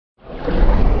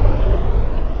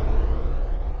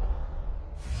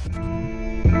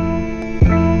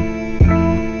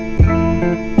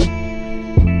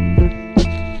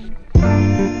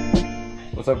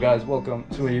What's up guys, welcome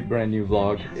to a brand new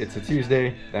vlog. It's a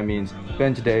Tuesday, that means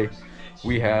bench day.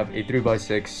 We have a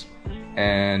 3x6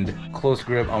 and close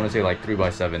grip, I want to say like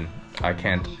 3x7. I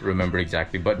can't remember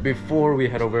exactly, but before we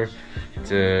head over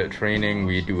to training,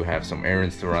 we do have some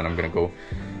errands to run. I'm gonna go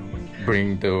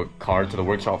bring the car to the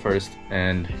workshop first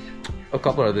and a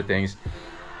couple other things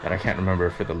that I can't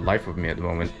remember for the life of me at the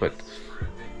moment. But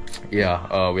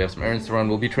yeah, we have some errands to run.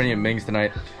 We'll be training at Ming's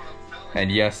tonight. And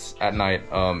yes, at night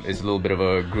is a little bit of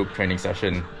a group training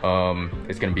session.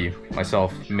 It's gonna be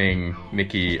myself, Ming,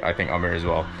 Mickey, I think Amir as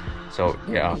well. So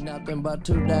yeah. Nothing but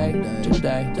today.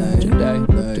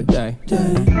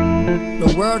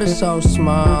 The world is so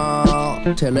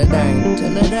small till it ain't.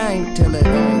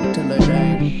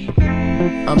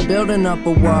 I'm building up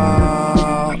a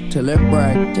wall till it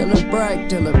break.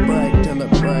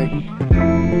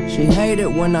 She hate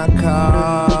it when I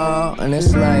call and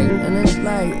it's late.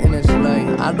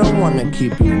 I don't wanna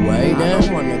keep you waiting.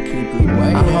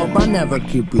 I hope I never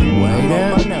keep you waiting.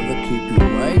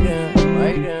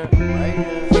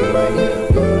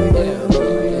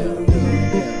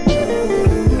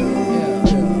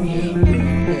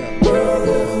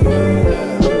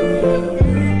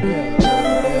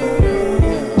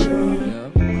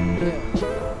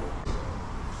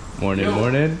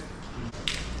 Morning.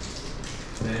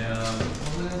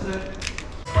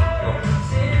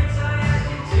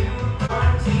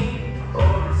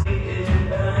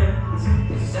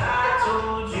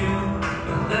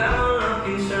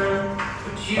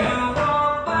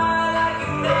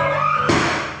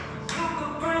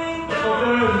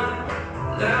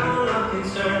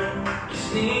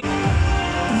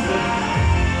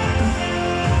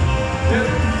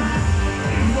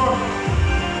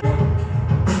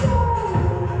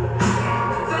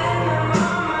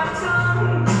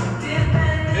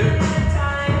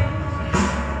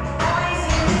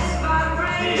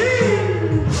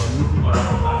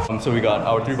 So we got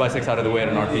our 3x6 out of the way at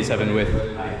an RP7 with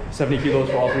 70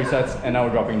 kilos for all 3 sets, and now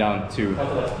we're dropping down to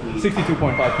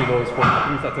 62.5 kilos for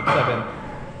 3 sets of 7.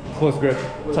 Close grip,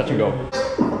 touch and go.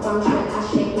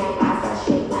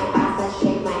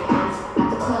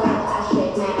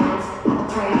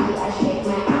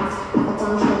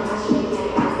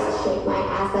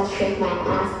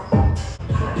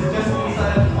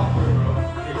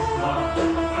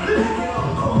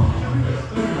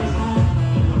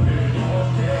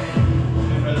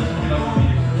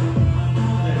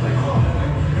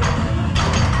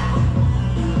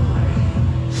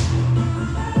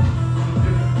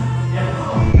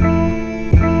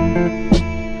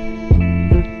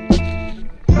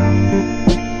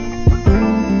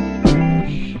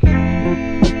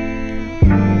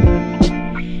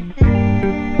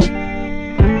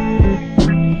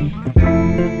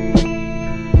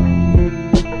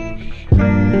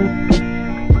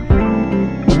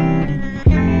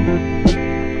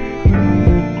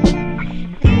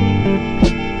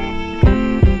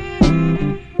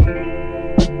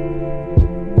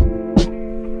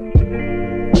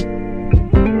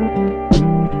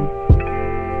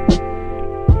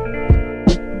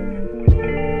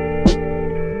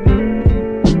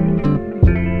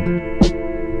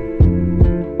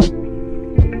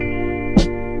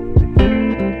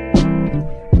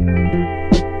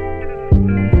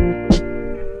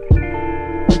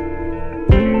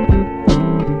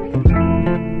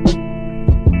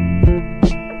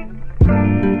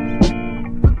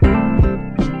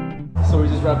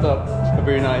 Wrapped up a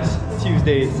very nice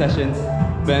Tuesday session,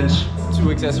 bench,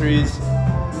 2 accessories,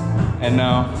 and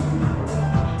now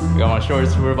we got my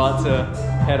shorts. We're about to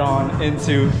head on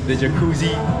into the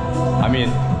jacuzzi. I mean,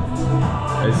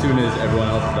 as soon as everyone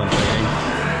else is done training.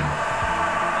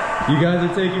 You guys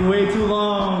are taking way too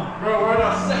long. Bro, we're on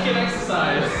our second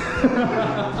exercise.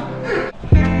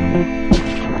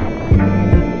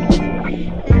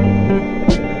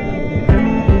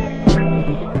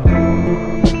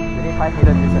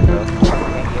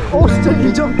 Oh, still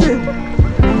you jumped in.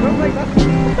 Oh my god.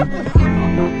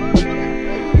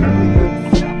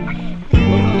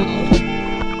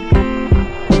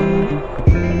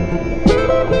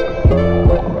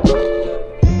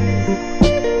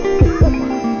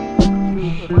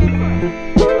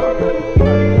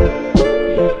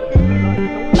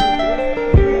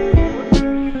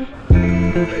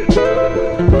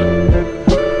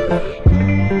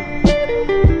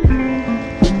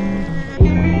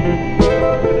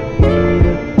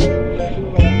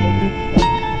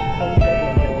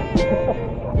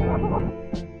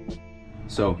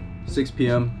 So 6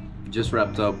 p.m. just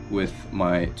wrapped up with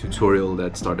my tutorial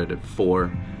that started at 4.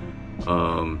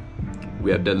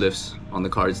 We have deadlifts on the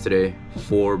cards today,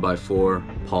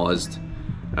 4x4 paused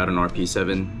at an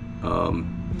RP7.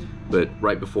 But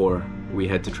right before we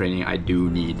head to training, I do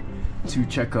need to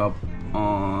check up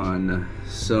on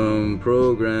some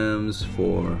programs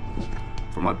for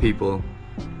my people.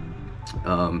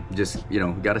 Just, you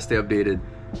know, gotta stay updated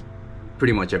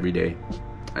pretty much every day.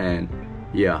 And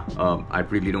yeah, I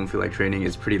really don't feel like training.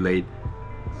 It's pretty late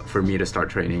for me to start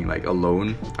training like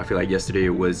alone. I feel like yesterday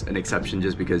was an exception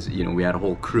just because, you know, we had a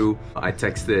whole crew. I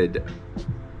texted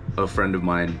a friend of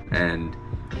mine and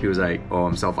he was like, oh,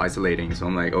 I'm self-isolating. So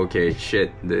I'm like, okay,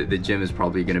 shit, the gym is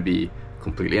probably gonna be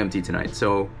completely empty tonight.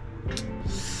 So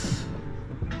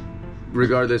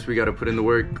regardless, we gotta put in the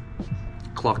work,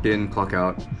 clock in, clock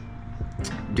out,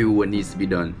 do what needs to be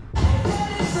done.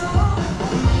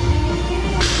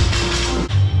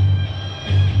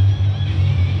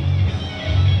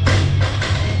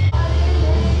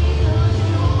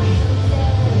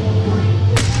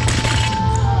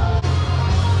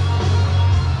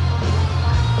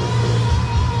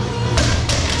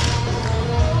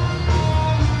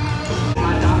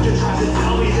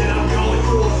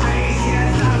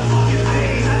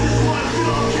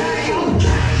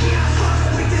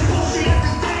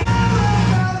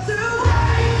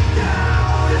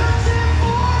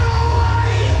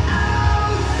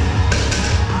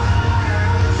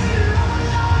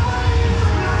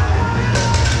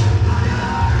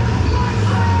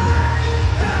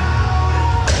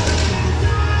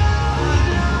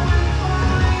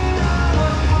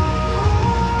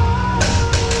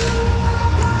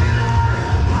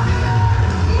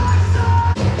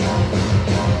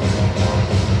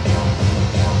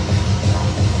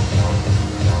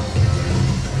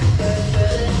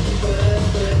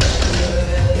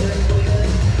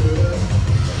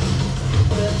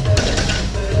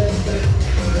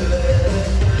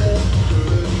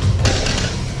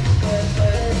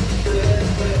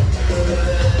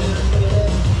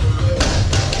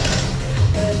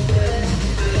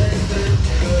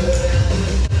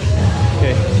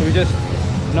 We just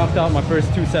knocked out my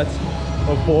first 2 sets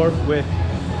of 4 with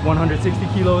 160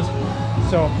 kilos.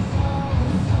 So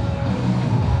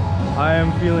I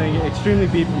am feeling extremely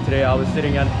beat from today. I was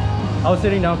sitting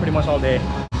down pretty much all day.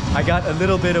 I got a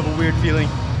little bit of a weird feeling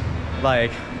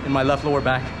like in my left lower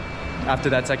back after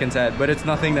that second set, but it's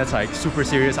nothing that's like super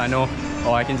serious. I know,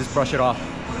 oh, I can just brush it off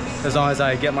as long as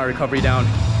I get my recovery down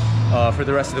for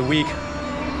the rest of the week.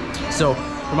 So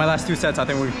for my last 2 sets, I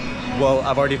think well,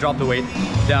 I've already dropped the weight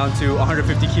down to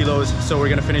 150 kilos, so we're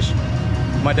gonna finish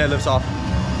my deadlifts off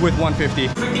with 150.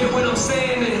 Forget what I'm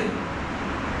saying,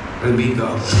 and we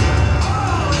go.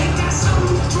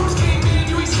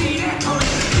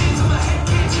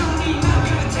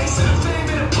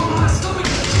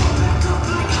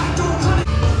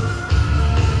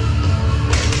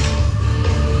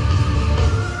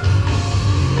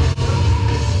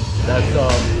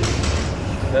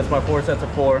 That's my 4 sets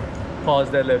of 4 pause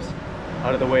deadlifts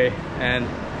out of the way. And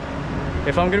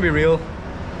if I'm gonna be real,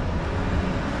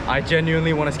 I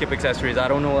genuinely want to skip accessories. I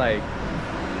don't know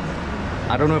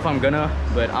if I'm gonna,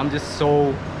 but I'm just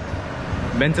so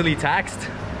mentally taxed,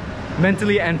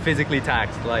 mentally and physically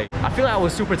taxed. Like, I feel like I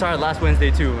was super tired last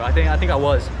Wednesday too. I think I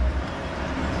was,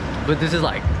 but this is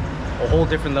like a whole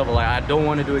different level. Like, I don't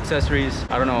want to do accessories.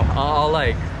 I don't know.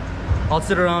 I'll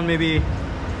sit around maybe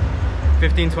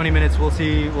 15-20 minutes. We'll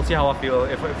see how I feel.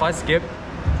 If I skip,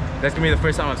 that's gonna be the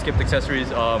first time I've skipped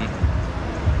accessories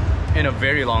in a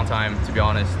very long time, to be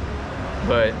honest.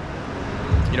 But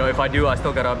you know, if I do, I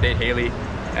still gotta update Haley,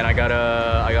 and I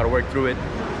gotta work through it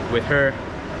with her.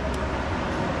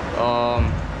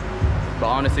 But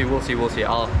honestly, we'll see.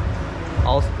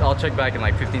 I'll check back in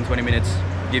like 15-20 minutes,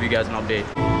 give you guys an update.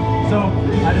 So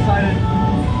I decided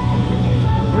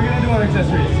we're gonna do our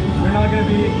accessories. We're not gonna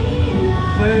be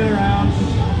flailing around.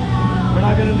 We're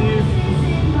not gonna leave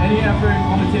any effort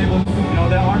on the table. You know,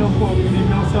 there are no quotes, leave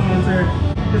no stone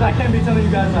unturned. Because I can't be telling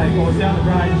you guys like, oh, stay on the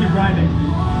grind, keep grinding,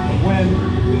 when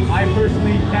I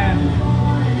personally can't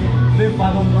live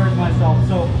by those words myself.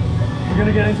 So we're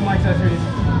gonna get into my accessories.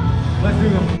 Let's do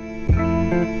them.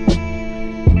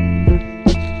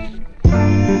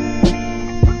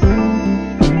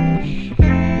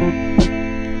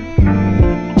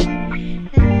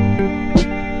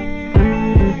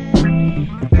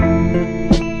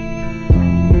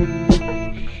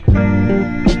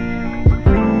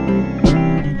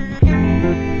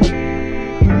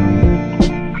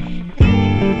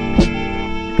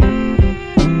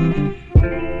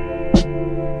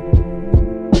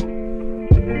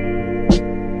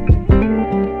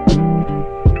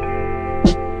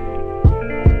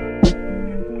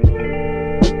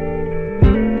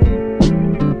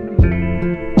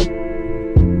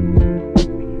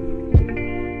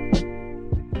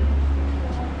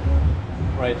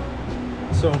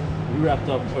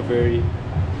 a very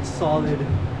solid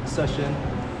session,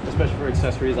 especially for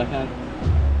accessories. I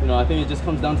think it just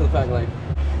comes down to the fact, like,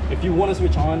 if you want to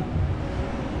switch on,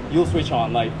 you'll switch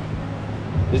on. Like,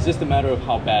 it's just a matter of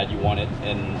how bad you want it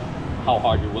and how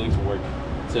hard you're willing to work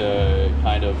to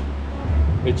kind of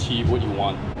achieve what you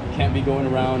want. Can't be going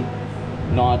around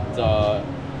not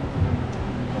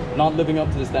living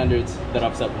up to the standards that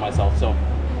I've set for myself. So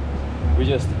we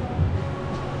just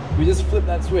flip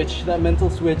that switch, that mental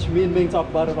switch. Me and Ming talk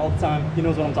about it all the time. He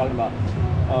knows what I'm talking about.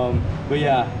 But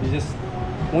yeah,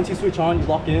 once you switch on, you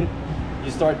lock in,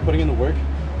 you start putting in the work,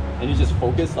 and you just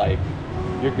focus, like,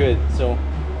 you're good. So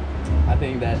I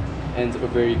think that ends a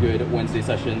very good Wednesday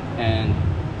session, and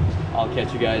I'll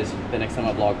catch you guys the next time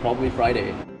I vlog, probably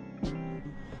Friday.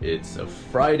 It's a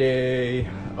Friday.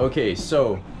 Okay,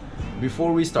 so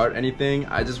before we start anything,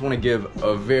 I just want to give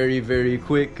a very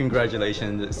quick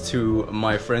congratulations to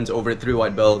my friends over at 3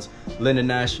 White Belts. Lynn and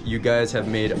Nash, you guys have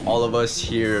made all of us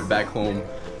here back home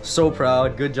so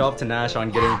proud. Good job to Nash on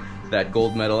getting that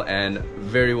gold medal, and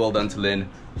very well done to Lynn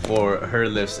for her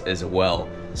lifts as well.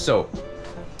 So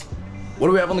what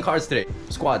do we have on the cards today?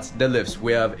 Squats, deadlifts.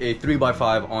 We have a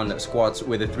 3x5 on squats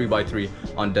with a 3x3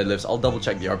 on deadlifts. I'll double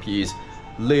check the RPEs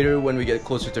later when we get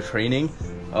closer to training,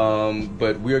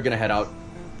 but we are gonna head out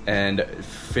and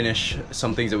finish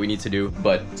some things that we need to do.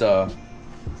 But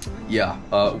yeah,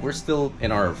 we're still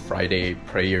in our Friday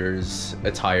prayers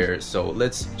attire, so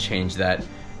let's change that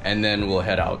and then we'll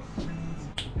head out.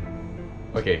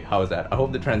 Okay, how was that? I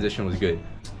hope the transition was good.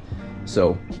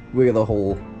 So we got the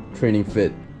whole training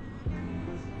fit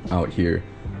out here,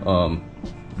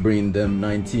 bringing them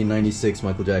 1996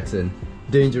 Michael Jackson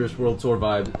Dangerous World Tour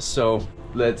vibes. So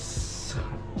let's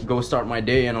go start my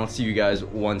day, and I'll see you guys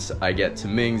once I get to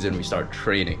Ming's and we start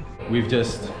training. We've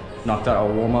just knocked out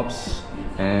our warm-ups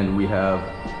and we have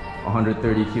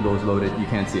 130 kilos loaded. You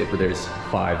can't see it, but there's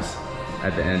 5s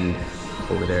at the end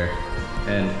over there,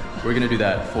 and we're gonna do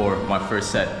that for my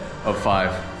first set of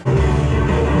 5.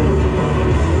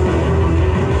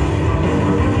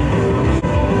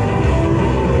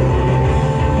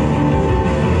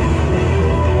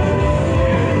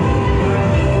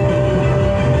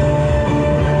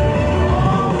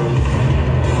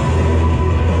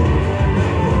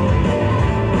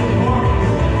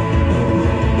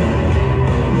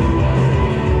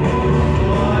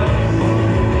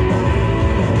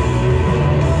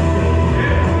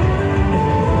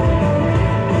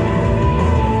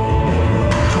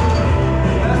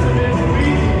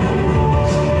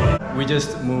 We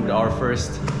just moved our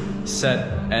first set,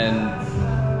 and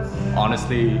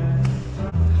honestly,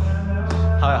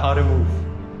 how to move?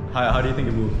 How do you think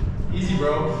it moved? Easy,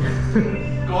 bro.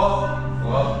 Go up. Go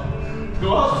up.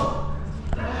 Go up.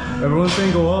 Everyone's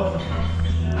saying go up.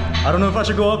 I don't know if I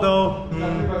should go up though.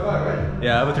 3x5, right?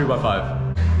 Yeah, I have a 3x5.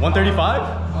 135?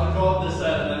 I'll go up this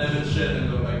set and then end shit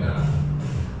and go back down.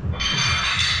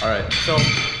 Alright, so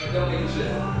Like, don't make shit.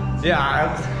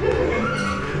 yeah,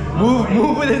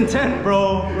 move with intent,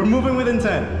 bro. We're moving with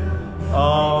intent.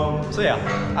 So yeah,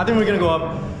 I think we're gonna go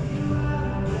up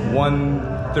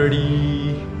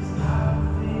 130,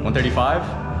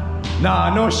 135.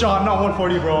 Nah, no shot, not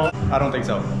 140, bro. I don't think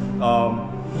so.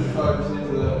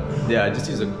 Yeah, just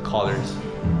use the collars.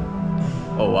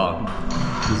 Oh wow,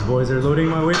 these boys are loading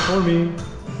my weight for me.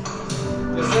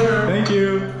 Yes, sir. Thank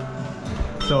you.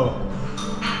 So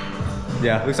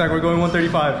yeah, looks like we're going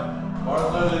 135.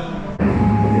 Bar loaded.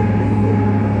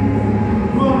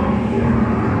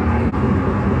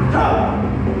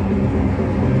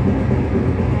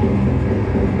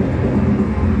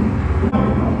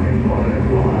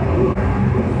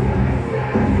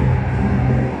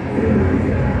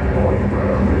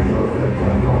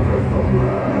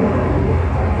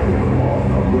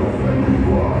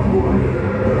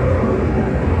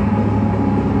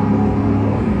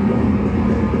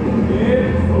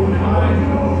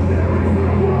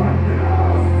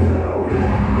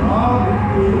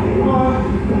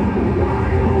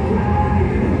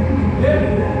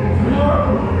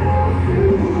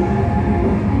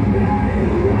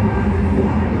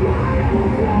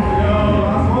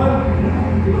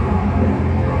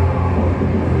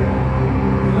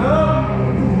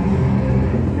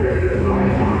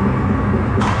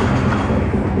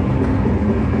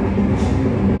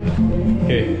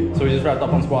 Okay, so we just wrapped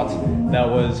up on squats. That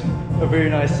was a very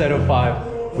nice set of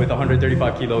 5 with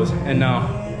 135 kilos. And now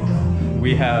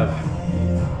we have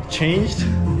changed,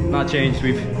 not changed,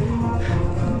 we've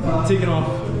taken off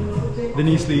the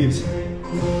knee sleeves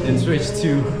and switched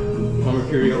to my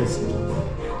Mercurials,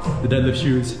 the deadlift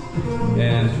shoes,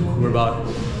 and we're about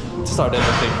to start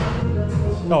deadlifting.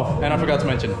 Oh, and I forgot to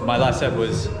mention, my last set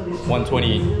was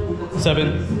 120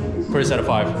 7 for a set of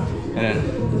 5, and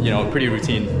then, you know, pretty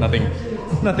routine. Nothing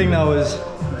that was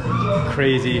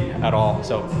crazy at all.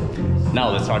 So now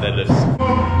let's start deadlifts.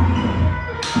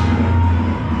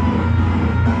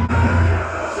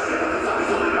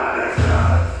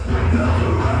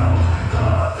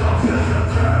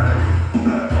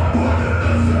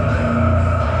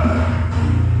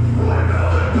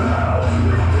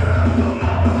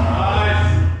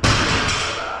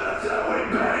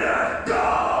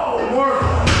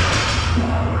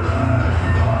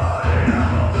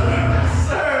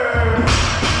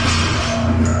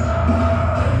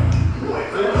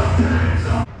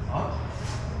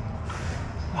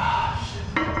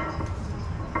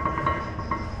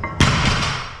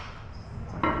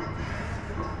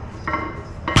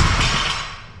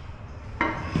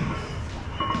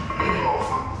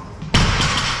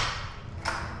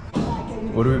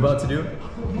 What are we about to do?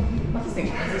 What's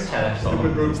this challenge?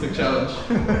 Stupid broomstick challenge.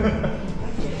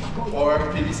 Or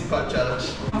PVC pipe challenge.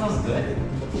 Sounds good.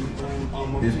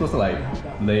 You're supposed to like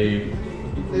lay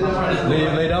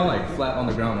down like flat on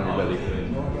the ground on your belly.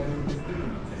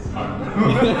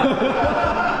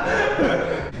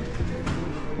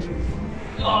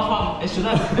 Oh, it's just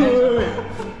that.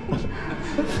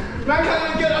 Man can't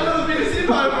even get under the PVC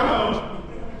pipe, bro!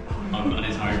 Oh god,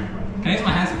 it's hard. Can I use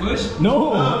my hands to push?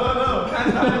 No! No.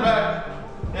 Hands behind your back.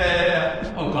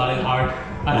 Yeah. Oh god, it's hard.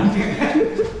 I don't think I can.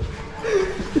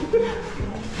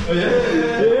 Oh,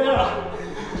 yeah.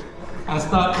 I'm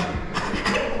stuck.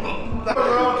 Bro.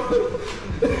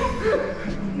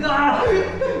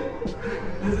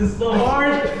 This is so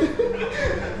hard.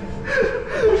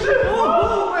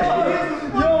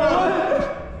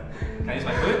 Can I use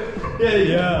my foot?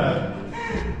 Yeah.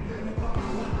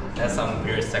 That's some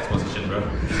weird sex position, bro.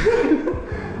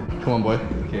 Come on, boy.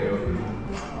 Okay.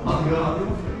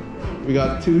 We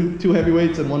got two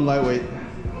heavyweights and one lightweight.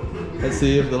 Let's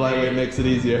see if the lightweight makes it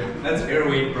easier. That's air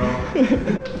weight, bro.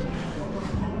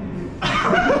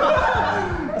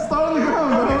 Start on the ground,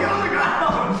 bro. Get on the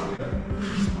ground!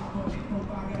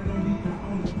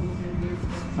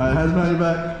 Alright, hands behind your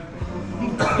back.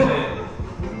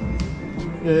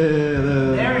 Yeah.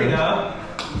 There we go.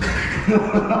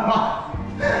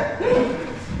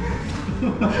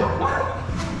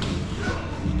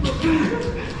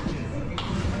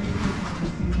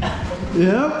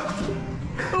 Yep.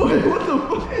 Wait, what the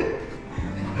fuck?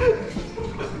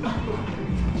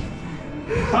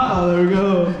 Oh, there we go.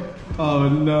 Oh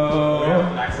no.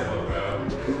 Flexible, bro.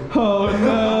 Oh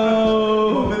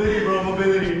no. Mobility, bro,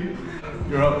 mobility.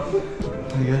 You're up.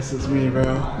 I guess it's me, bro.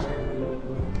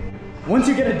 Once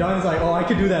you get it done, it's like, oh, I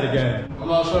could do that again. I'm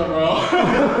not sure, bro.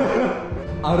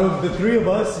 Out of the 3 of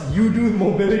us, you do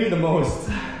mobility the most.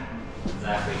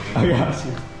 Exactly. I got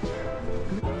you.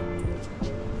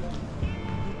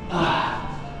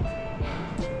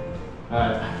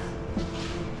 Alright.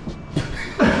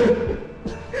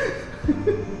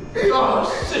 Oh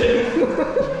shit.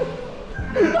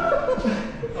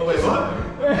 Oh wait, what?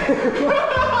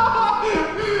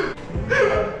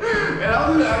 Man, that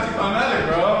was anticlimactic,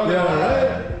 bro. Yeah,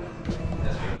 right?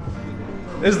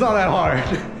 It's not that hard.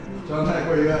 John Hack,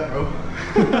 where you at, bro?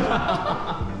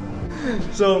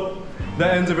 So,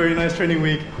 that ends a very nice training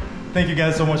week. Thank you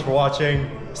guys so much for watching.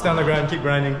 Stay on the grind, keep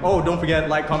grinding. Oh, don't forget,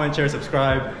 like, comment, share,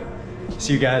 subscribe.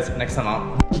 See you guys next time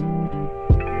out.